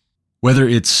mountains. Whether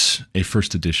it's a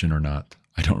first edition or not,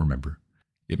 I don't remember.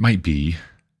 It might be,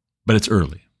 but it's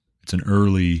early. It's an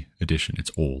early edition.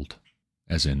 It's old,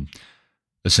 as in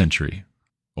a century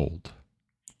old.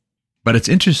 But it's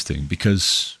interesting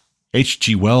because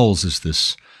H.G. Wells is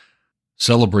this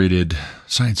celebrated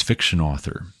science fiction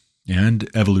author and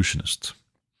evolutionist.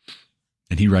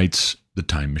 And he writes The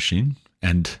Time Machine.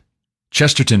 And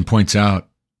Chesterton points out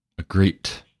a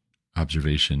great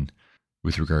observation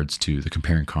with regards to the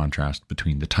compare and contrast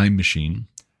between The Time Machine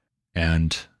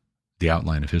and The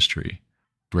Outline of History,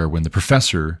 where when the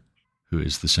professor, who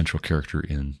is the central character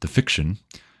in the fiction,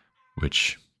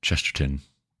 which Chesterton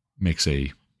makes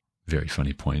a very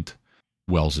funny point,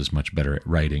 Wells is much better at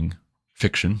writing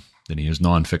fiction than he is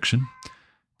nonfiction,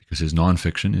 because his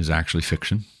nonfiction is actually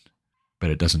fiction, but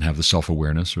it doesn't have the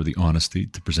self-awareness or the honesty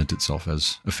to present itself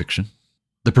as a fiction.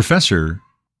 The professor,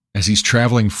 as he's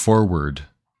traveling forward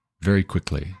very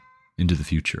quickly into the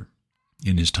future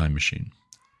in his time machine,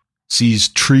 sees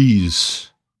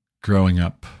trees growing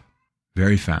up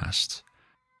very fast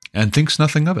and thinks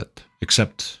nothing of it,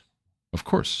 except, of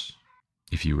course,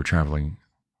 if you were traveling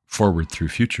forward through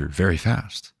future very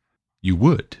fast, you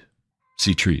would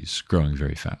see trees growing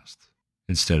very fast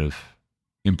instead of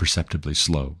imperceptibly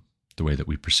slow the way that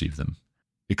we perceive them,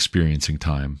 experiencing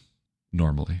time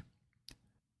normally.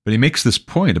 But he makes this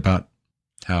point about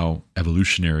how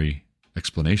evolutionary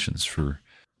explanations for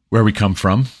where we come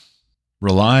from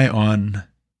rely on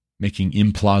making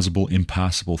implausible,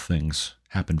 impossible things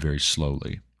happen very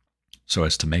slowly so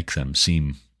as to make them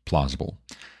seem plausible.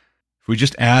 If we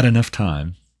just add enough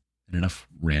time and enough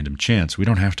random chance, we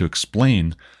don't have to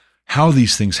explain how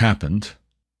these things happened.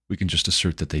 We can just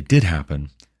assert that they did happen.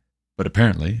 But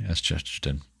apparently, as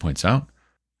Chesterton points out,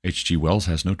 H.G. Wells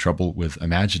has no trouble with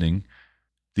imagining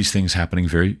these things happening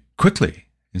very quickly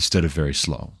instead of very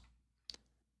slow,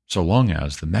 so long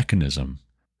as the mechanism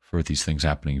for these things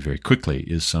happening very quickly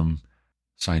is some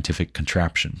scientific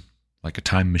contraption, like a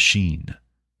time machine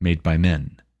made by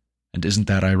men. And isn't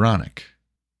that ironic?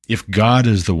 If God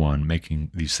is the one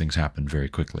making these things happen very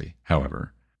quickly,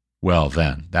 however, well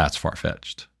then, that's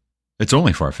far-fetched. It's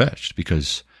only far-fetched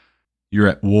because you're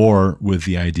at war with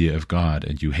the idea of God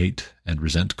and you hate and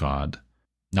resent God,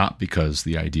 not because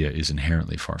the idea is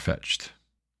inherently far-fetched.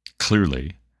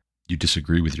 Clearly, you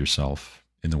disagree with yourself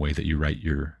in the way that you write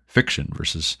your fiction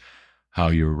versus how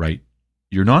you write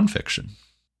your nonfiction.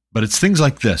 But it's things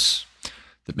like this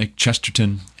that make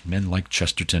Chesterton and men like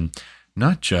Chesterton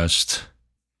not just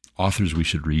authors we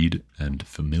should read and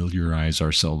familiarize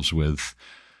ourselves with,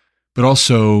 but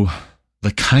also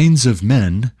the kinds of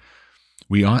men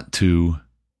we ought to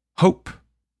hope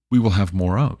we will have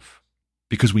more of,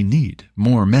 because we need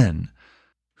more men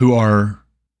who are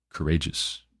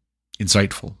courageous,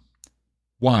 insightful,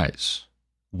 wise,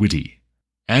 witty,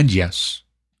 and yes,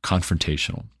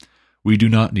 confrontational. We do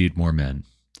not need more men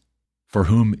for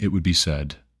whom it would be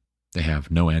said they have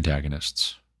no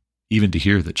antagonists. Even to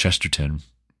hear that Chesterton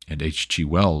and H.G.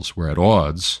 Wells were at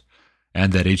odds,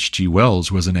 and that H.G.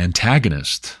 Wells was an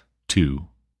antagonist to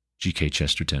G.K.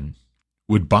 Chesterton,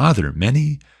 would bother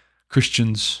many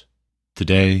Christians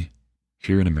today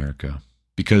here in America,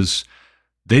 because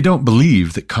they don't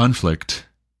believe that conflict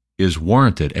is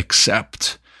warranted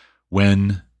except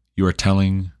when you are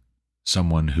telling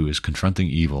someone who is confronting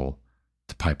evil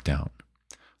to pipe down,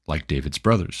 like David's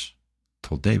brothers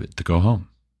told David to go home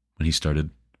when he started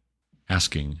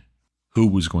asking who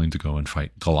was going to go and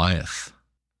fight Goliath,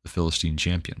 the Philistine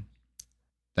champion.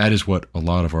 That is what a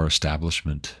lot of our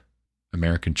establishment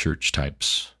American church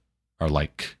types are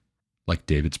like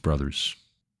David's brothers.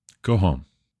 Go home.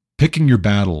 Picking your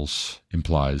battles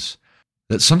implies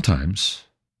that sometimes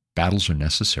battles are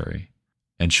necessary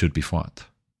and should be fought.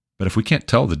 But if we can't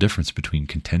tell the difference between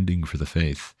contending for the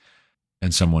faith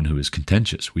and someone who is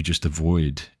contentious, we just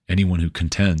avoid anyone who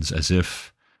contends as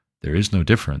if there is no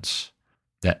difference.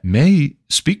 That may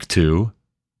speak to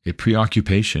a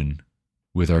preoccupation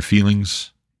with our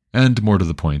feelings and, more to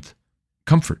the point,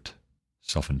 comfort,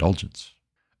 self-indulgence.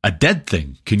 A dead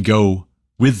thing can go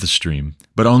with the stream,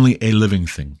 but only a living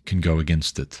thing can go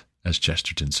against it, as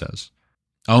Chesterton says.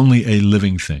 Only a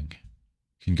living thing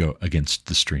can go against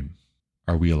the stream.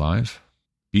 Are we alive?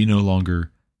 Be no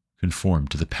longer conformed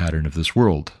to the pattern of this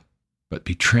world, but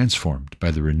be transformed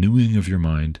by the renewing of your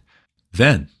mind.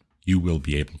 Then you will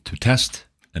be able to test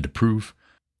and approve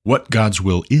what God's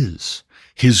will is,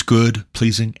 his good,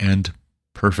 pleasing, and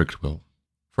perfect will.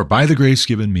 For by the grace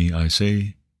given me, I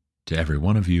say to every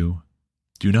one of you,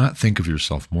 do not think of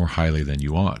yourself more highly than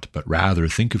you ought, but rather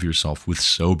think of yourself with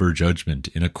sober judgment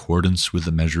in accordance with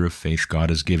the measure of faith God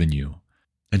has given you.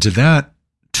 And to that,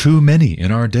 too many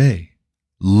in our day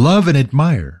love and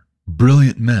admire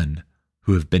brilliant men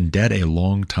who have been dead a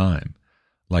long time,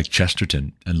 like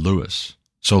Chesterton and Lewis,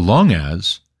 so long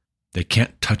as they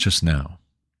can't touch us now,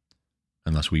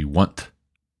 unless we want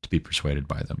to be persuaded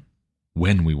by them,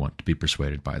 when we want to be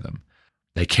persuaded by them.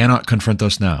 They cannot confront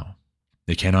us now.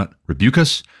 They cannot rebuke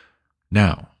us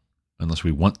now, unless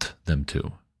we want them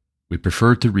to. We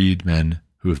prefer to read men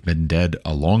who have been dead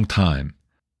a long time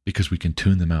because we can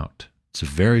tune them out. It's a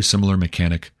very similar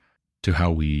mechanic to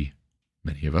how we,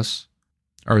 many of us,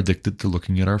 are addicted to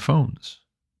looking at our phones,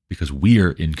 because we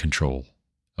are in control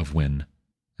of when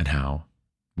and how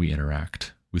we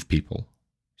interact with people.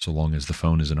 So long as the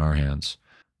phone is in our hands,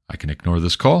 I can ignore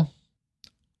this call,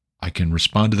 I can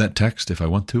respond to that text if I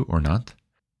want to or not.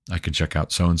 I can check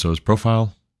out so-and-so's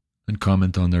profile and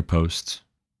comment on their posts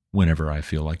whenever I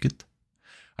feel like it.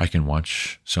 I can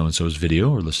watch so-and-so's video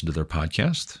or listen to their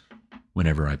podcast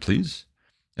whenever I please.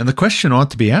 And the question ought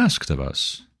to be asked of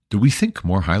us, do we think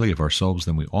more highly of ourselves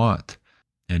than we ought?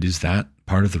 And is that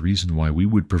part of the reason why we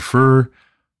would prefer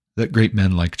that great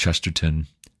men like Chesterton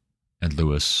and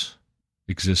Lewis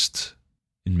exist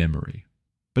in memory,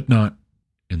 but not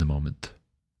in the moment?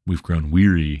 We've grown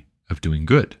weary of doing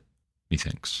good,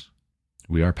 methinks.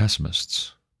 We are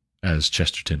pessimists, as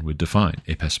Chesterton would define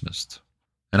a pessimist.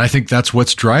 And I think that's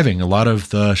what's driving a lot of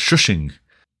the shushing,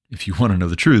 if you want to know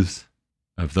the truth,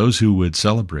 of those who would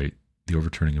celebrate the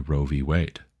overturning of Roe v.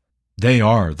 Wade. They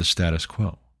are the status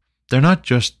quo. They're not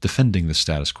just defending the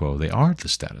status quo, they are the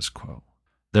status quo.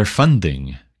 Their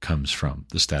funding comes from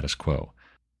the status quo.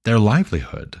 Their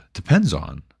livelihood depends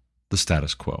on the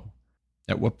status quo.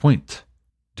 At what point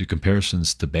do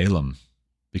comparisons to Balaam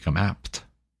become apt?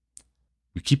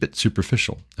 We keep it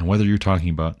superficial. And whether you're talking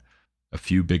about a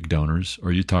few big donors,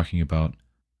 or you're talking about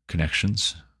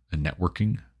connections and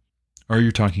networking, or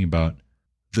you're talking about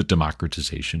the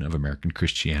democratization of American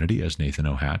Christianity, as Nathan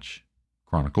O. Hatch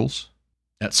chronicles,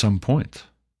 at some point,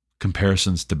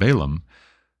 comparisons to Balaam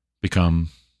become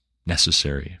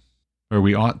necessary, or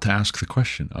we ought to ask the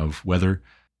question of whether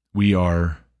we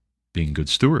are being good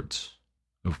stewards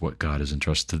of what God has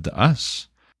entrusted to us,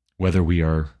 whether we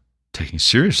are taking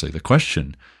seriously the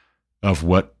question of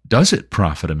what does it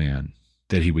profit a man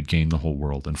that he would gain the whole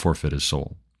world and forfeit his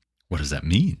soul? What does that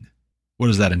mean? What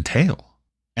does that entail?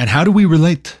 And how do we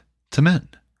relate to men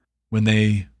when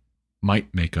they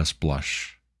might make us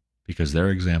blush because their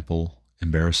example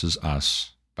embarrasses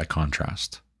us by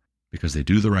contrast, because they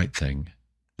do the right thing,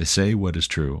 they say what is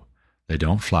true, they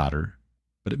don't flatter,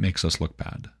 but it makes us look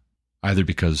bad, either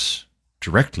because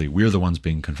directly we're the ones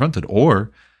being confronted,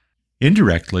 or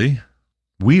indirectly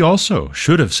we also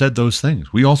should have said those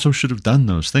things. We also should have done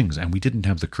those things, and we didn't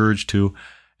have the courage to.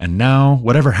 And now,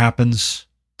 whatever happens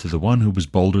to the one who was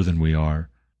bolder than we are,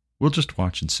 we'll just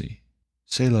watch and see.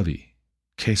 C'est la vie.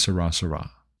 Que sera,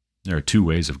 sera. There are two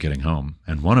ways of getting home,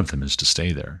 and one of them is to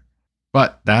stay there.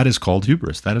 But that is called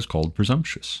hubris. That is called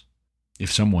presumptuous.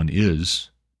 If someone is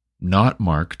not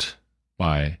marked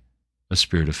by a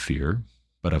spirit of fear,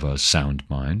 but of a sound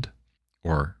mind,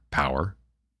 or power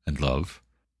and love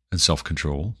and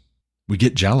self-control, we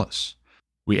get jealous.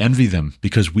 We envy them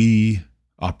because we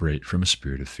operate from a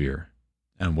spirit of fear.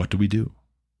 And what do?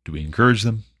 Do we encourage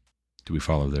them? Do we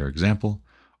follow their example?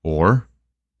 Or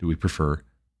do we prefer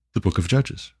the book of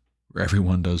Judges, where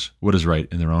everyone does what is right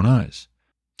in their own eyes?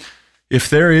 If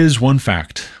there is one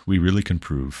fact we really can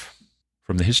prove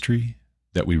from the history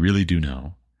that we really do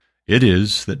know, it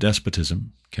is that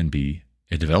despotism can be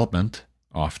a development,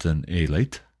 often a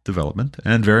late development,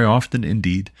 and very often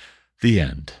indeed the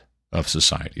end of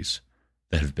societies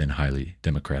that have been highly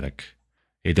democratic.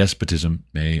 A despotism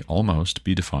may almost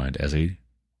be defined as a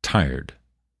tired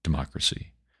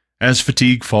democracy. As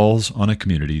fatigue falls on a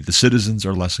community, the citizens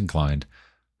are less inclined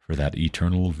for that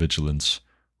eternal vigilance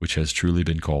which has truly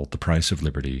been called the price of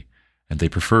liberty, and they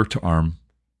prefer to arm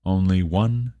only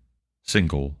one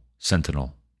single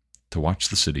sentinel to watch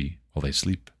the city while they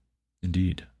sleep.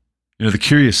 Indeed. The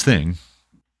curious thing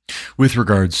with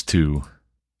regards to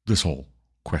this whole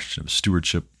question of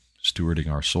stewardship, stewarding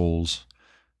our souls,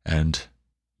 and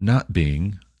not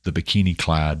being the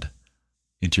bikini-clad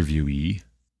interviewee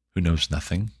who knows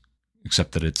nothing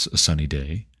except that it's a sunny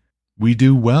day, we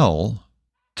do well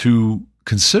to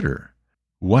consider,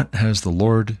 what has the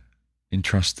Lord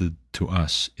entrusted to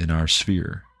us in our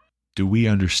sphere? Do we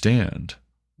understand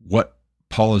what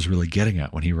Paul is really getting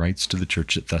at when he writes to the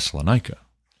church at Thessalonica?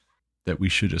 That we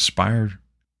should aspire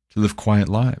to live quiet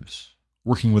lives,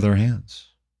 working with our hands,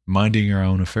 minding our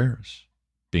own affairs,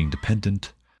 being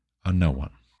dependent on no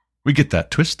one. We get that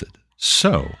twisted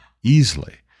so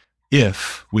easily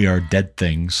if we are dead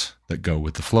things that go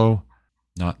with the flow,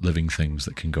 not living things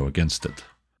that can go against it.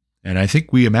 And I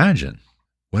think we imagine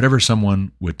whatever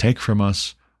someone would take from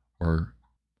us or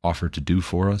offer to do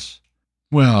for us,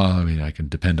 well, I can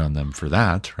depend on them for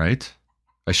that, right?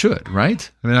 I should, right?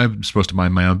 I'm supposed to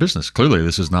mind my own business. Clearly,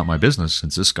 this is not my business,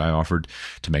 since this guy offered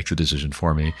to make the decision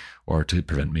for me, or to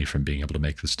prevent me from being able to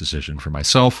make this decision for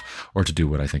myself, or to do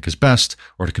what I think is best,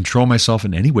 or to control myself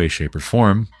in any way, shape, or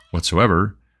form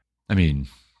whatsoever.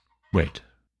 Wait,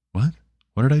 what?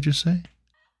 What did I just say?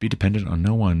 Be dependent on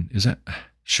no one. Is that?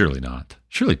 Surely not.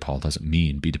 Surely Paul doesn't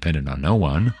mean be dependent on no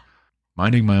one.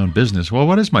 Minding my own business. Well,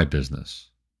 what is my business?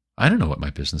 I don't know what my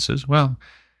business is. Well,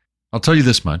 I'll tell you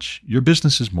this much. Your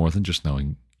business is more than just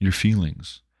knowing your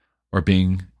feelings, or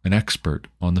being an expert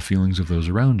on the feelings of those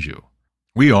around you.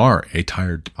 We are a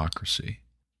tired democracy.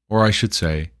 Or I should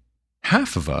say,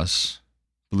 half of us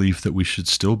believe that we should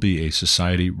still be a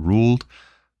society ruled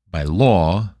by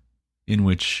law in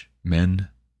which men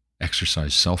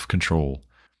exercise self-control,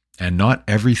 and not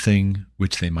everything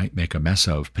which they might make a mess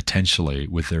of potentially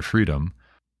with their freedom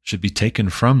should be taken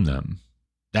from them.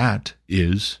 That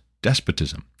is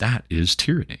despotism. That is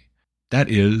tyranny. That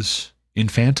is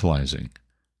infantilizing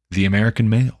the American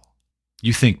male.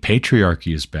 You think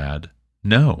patriarchy is bad?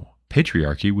 No,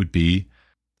 patriarchy would be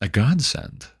a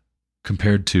godsend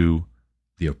compared to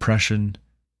the oppression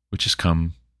which has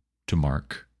come to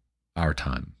mark our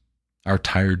time. Our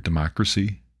tired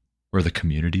democracy, where the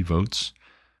community votes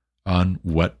on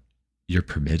what you're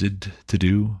permitted to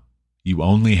do. You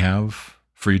only have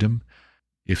freedom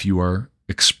if you are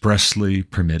expressly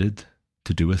permitted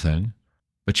to do a thing,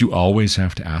 but you always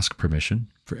have to ask permission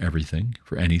for everything,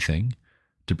 for anything,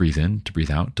 to breathe in, to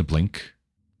breathe out, to blink.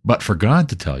 But for God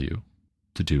to tell you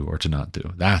to do or to not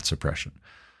do, that's oppression.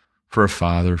 For a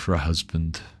father, for a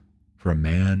husband, for a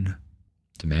man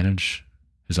to manage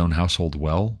his own household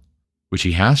well, which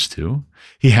he has to.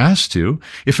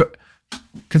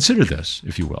 Consider this,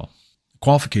 if you will.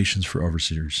 Qualifications for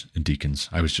overseers and deacons.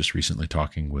 I was just recently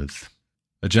talking with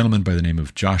a gentleman by the name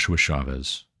of Joshua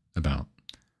Chavez about.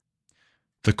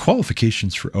 The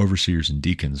qualifications for overseers and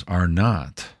deacons are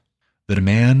not that a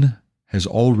man has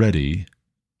already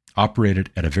operated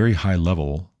at a very high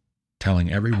level,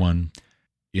 telling everyone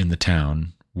in the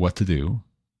town what to do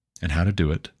and how to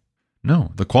do it.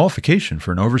 No, the qualification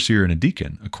for an overseer and a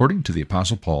deacon, according to the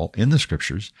Apostle Paul in the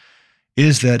Scriptures,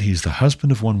 is that he's the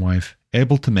husband of one wife,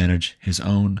 able to manage his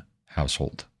own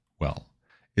household well.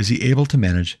 Is he able to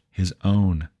manage his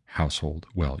own household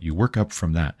well? You work up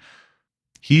from that.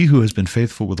 He who has been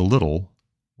faithful with a little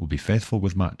will be faithful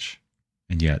with much.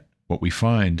 And yet, what we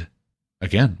find,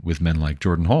 again, with men like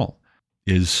Jordan Hall,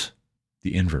 is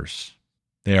the inverse.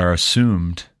 They are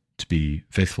assumed to be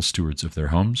faithful stewards of their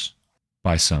homes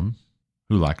by some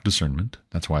who lack discernment.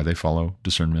 That's why they follow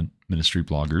discernment ministry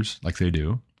bloggers like they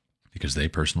do, because they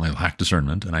personally lack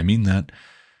discernment. And I mean that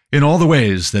in all the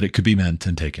ways that it could be meant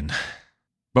and taken.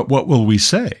 But what will we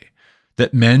say?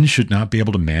 That men should not be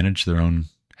able to manage their own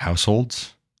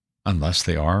households unless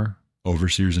they are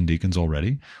overseers and deacons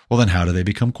already? Well, then how do they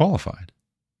become qualified?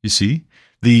 You see,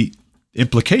 the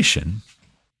implication,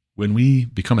 when we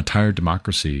become a tired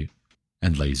democracy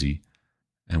and lazy,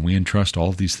 and we entrust all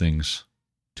of these things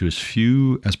to as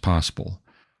few as possible,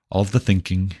 all of the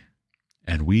thinking,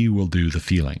 and we will do the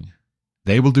feeling.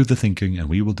 They will do the thinking, and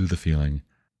we will do the feeling.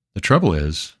 The trouble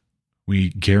is, we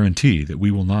guarantee that we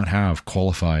will not have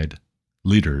qualified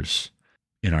leaders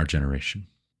in our generation.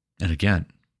 And again,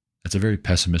 that's a very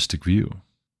pessimistic view,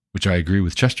 which I agree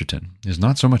with Chesterton, is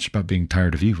not so much about being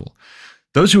tired of evil.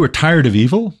 Those who are tired of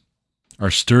evil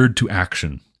are stirred to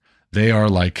action. They are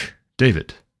like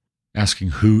David, asking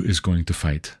who is going to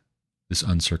fight this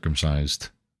uncircumcised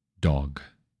dog?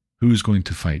 Who is going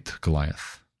to fight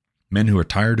Goliath? Men who are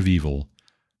tired of evil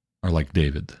are like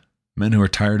David. Men who are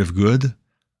tired of good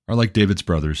are like David's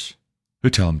brothers, who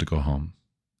tell him to go home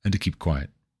and to keep quiet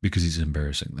because he's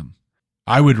embarrassing them.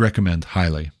 I would recommend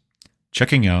highly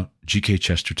checking out G.K.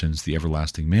 Chesterton's The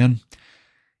Everlasting Man.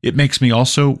 It makes me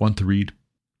also want to read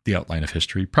The Outline of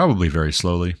History, probably very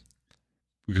slowly,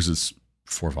 because it's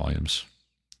 4 volumes.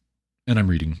 And I'm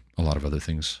reading a lot of other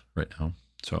things right now,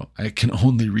 so I can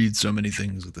only read so many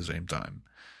things at the same time.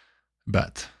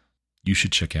 But you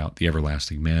should check out The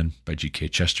Everlasting Man by G.K.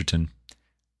 Chesterton.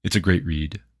 It's a great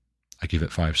read. I give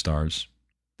it 5 stars.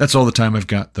 That's all the time I've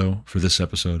got, though, for this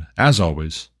episode. As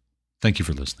always, thank you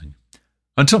for listening.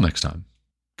 Until next time,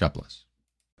 God bless.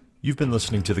 You've been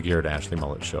listening to The Garrett Ashley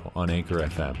Mullet Show on Anchor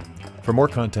FM. For more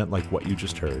content like what you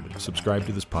just heard, subscribe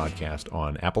to this podcast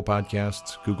on Apple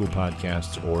Podcasts, Google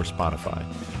Podcasts, or Spotify.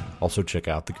 Also check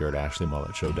out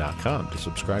thegarrettashleymulletshow.com to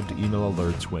subscribe to email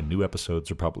alerts when new episodes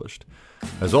are published.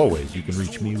 As always, you can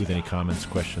reach me with any comments,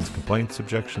 questions, complaints,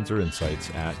 objections, or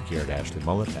insights at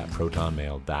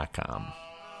garrettashleyMullet@protonmail.com.